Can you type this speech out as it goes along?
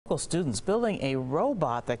local students building a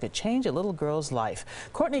robot that could change a little girl's life.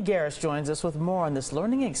 Courtney Garris joins us with more on this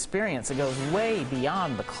learning experience that goes way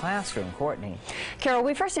beyond the classroom. Courtney. Carol,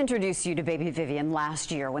 we first introduced you to baby Vivian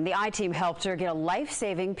last year when the I-Team helped her get a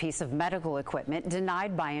life-saving piece of medical equipment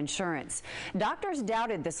denied by insurance. Doctors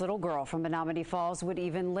doubted this little girl from Menominee Falls would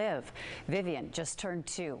even live. Vivian just turned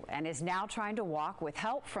 2 and is now trying to walk with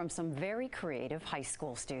help from some very creative high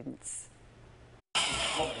school students.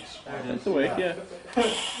 That's awake, yeah.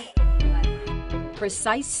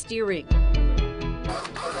 Precise steering,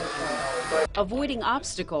 avoiding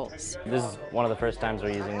obstacles. This is one of the first times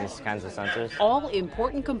we're using these kinds of sensors. All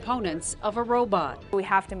important components of a robot. We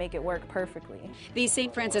have to make it work perfectly. These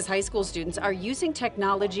St. Francis High School students are using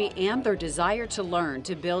technology and their desire to learn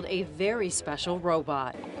to build a very special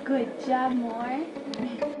robot. Good job, Moore.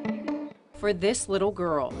 For this little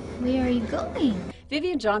girl. Where are you going?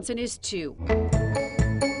 Vivian Johnson is 2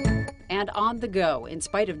 and on the go in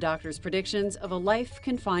spite of doctors' predictions of a life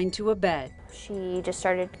confined to a bed. She just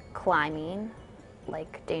started climbing,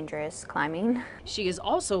 like dangerous climbing. She is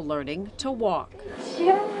also learning to walk.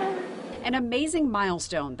 Yeah. An amazing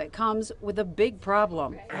milestone that comes with a big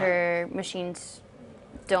problem. Her machines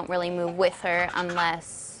don't really move with her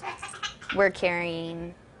unless we're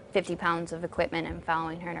carrying 50 pounds of equipment and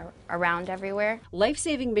following her around everywhere.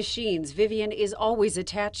 Life-saving machines Vivian is always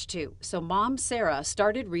attached to, so mom Sarah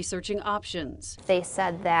started researching options. They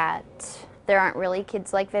said that there aren't really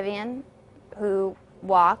kids like Vivian who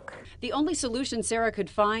walk. The only solution Sarah could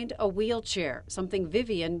find, a wheelchair, something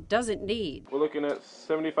Vivian doesn't need. We're looking at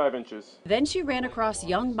 75 inches. Then she ran across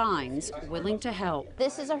young minds willing to help.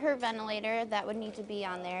 This is her ventilator that would need to be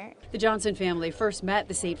on there. The Johnson family first met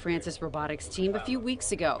the St. Francis robotics team a few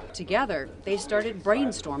weeks ago. Together, they started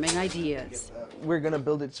brainstorming ideas. We're going to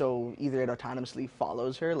build it so either it autonomously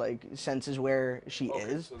follows her, like senses where she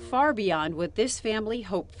is. Far beyond what this family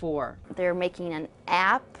hoped for. They're making an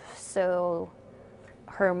app so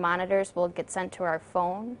her monitors will get sent to our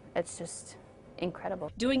phone. It's just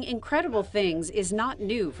incredible. Doing incredible things is not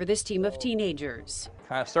new for this team of teenagers.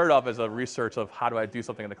 Kind of started off as a research of how do I do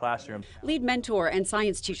something in the classroom. Lead mentor and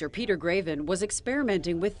science teacher Peter Graven was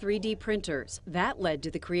experimenting with 3D printers. That led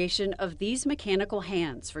to the creation of these mechanical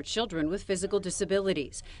hands for children with physical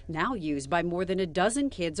disabilities, now used by more than a dozen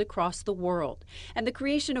kids across the world. And the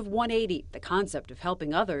creation of 180, the concept of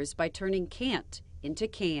helping others by turning can't into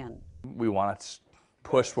can. We want to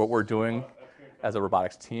push what we're doing as a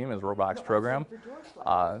robotics team, as a robotics program.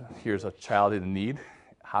 Here's a child in need.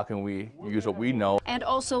 How can we use what we know? And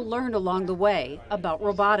also learn along the way about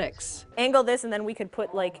robotics. Angle this and then we could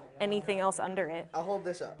put like anything else under it. I'll hold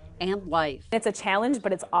this up. And life. It's a challenge,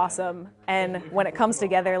 but it's awesome. And when it comes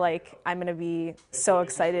together, like, I'm gonna be so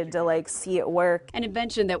excited to like see it work. An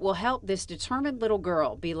invention that will help this determined little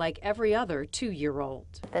girl be like every other 2-year-old.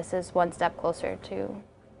 This is one step closer to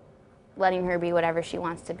letting her be whatever she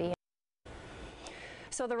wants to be.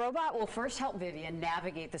 So the robot will first help Vivian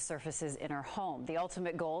navigate the surfaces in her home. The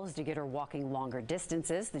ultimate goal is to get her walking longer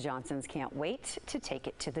distances. The Johnsons can't wait to take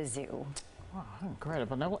it to the zoo. Wow,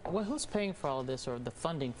 incredible. Now, who's paying for all of this, or the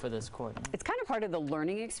funding for this, Courtney? It's kind of part of the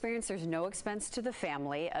learning experience. There's no expense to the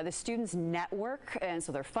family. The students network, and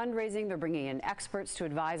so they're fundraising. They're bringing in experts to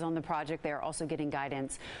advise on the project. They are also getting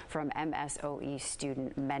guidance from MSOE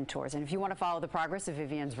student mentors. And if you want to follow the progress of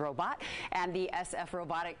Vivian's robot and the SF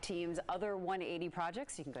robotic team's other 180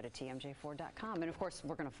 projects, you can go to TMJ4.com. And of course,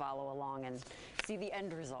 we're going to follow along and see the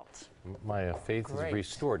end result. My faith is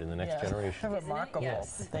restored in the next generation. Remarkable.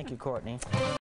 Yes. Thank you, Courtney.